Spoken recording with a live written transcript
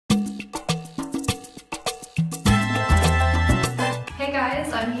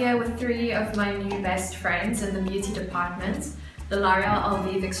guys, I'm here with three of my new best friends in the beauty department. The L'Oreal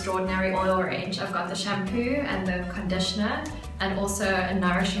Elvive Extraordinary Oil range. I've got the shampoo and the conditioner and also a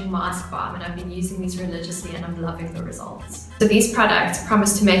nourishing mask balm, and I've been using these religiously and I'm loving the results. So these products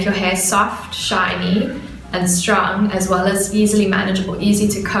promise to make your hair soft, shiny and strong, as well as easily manageable, easy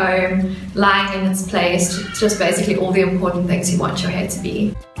to comb, lying in its place, just basically all the important things you want your hair to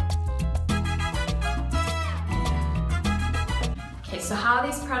be. So how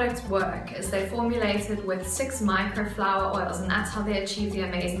these products work is they're formulated with 6 microflower oils, and that's how they achieve the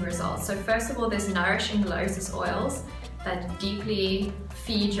amazing results. So first of all, there's nourishing lotus oils that deeply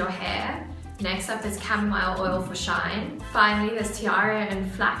feed your hair. Next up, there's chamomile oil for shine. Finally, there's tiara and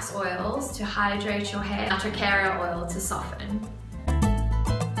flax oils to hydrate your hair, trichera oil to soften.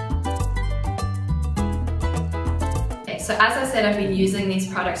 So as I said, I've been using these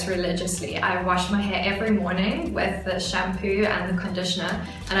products religiously. I wash my hair every morning with the shampoo and the conditioner,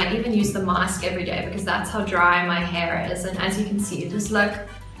 and I even use the mask every day because that's how dry my hair is. And as you can see, just look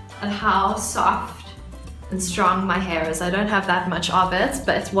at how soft and strong my hair is. I don't have that much of it,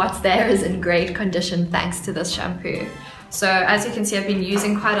 but what's there is in great condition thanks to this shampoo. So as you can see, I've been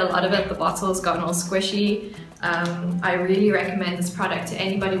using quite a lot of it. The bottle's gotten all squishy. I really recommend this product to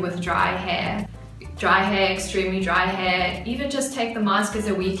anybody with dry hair. Dry hair, extremely dry hair, even just take the mask as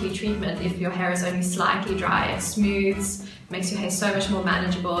a weekly treatment if your hair is only slightly dry. It smooths, makes your hair so much more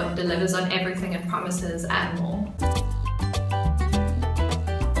manageable, it delivers on everything it promises and more.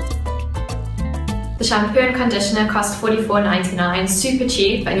 The shampoo and conditioner cost $44.99, super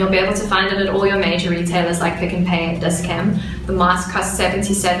cheap, and you'll be able to find it at all your major retailers like Pick n Pay and Dis-Chem. The mask costs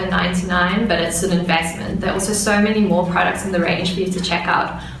 $77.99, but it's an investment. There are also so many more products in the range for you to check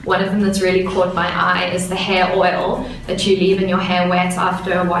out. One of them that's really caught my eye is the hair oil that you leave in your hair wet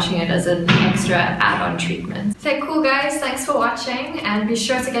after washing it as an extra add-on treatment. Okay, cool guys, thanks for watching, and be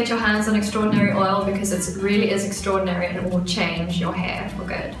sure to get your hands on Extraordinary Oil because it really is extraordinary and it will change your hair for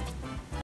good.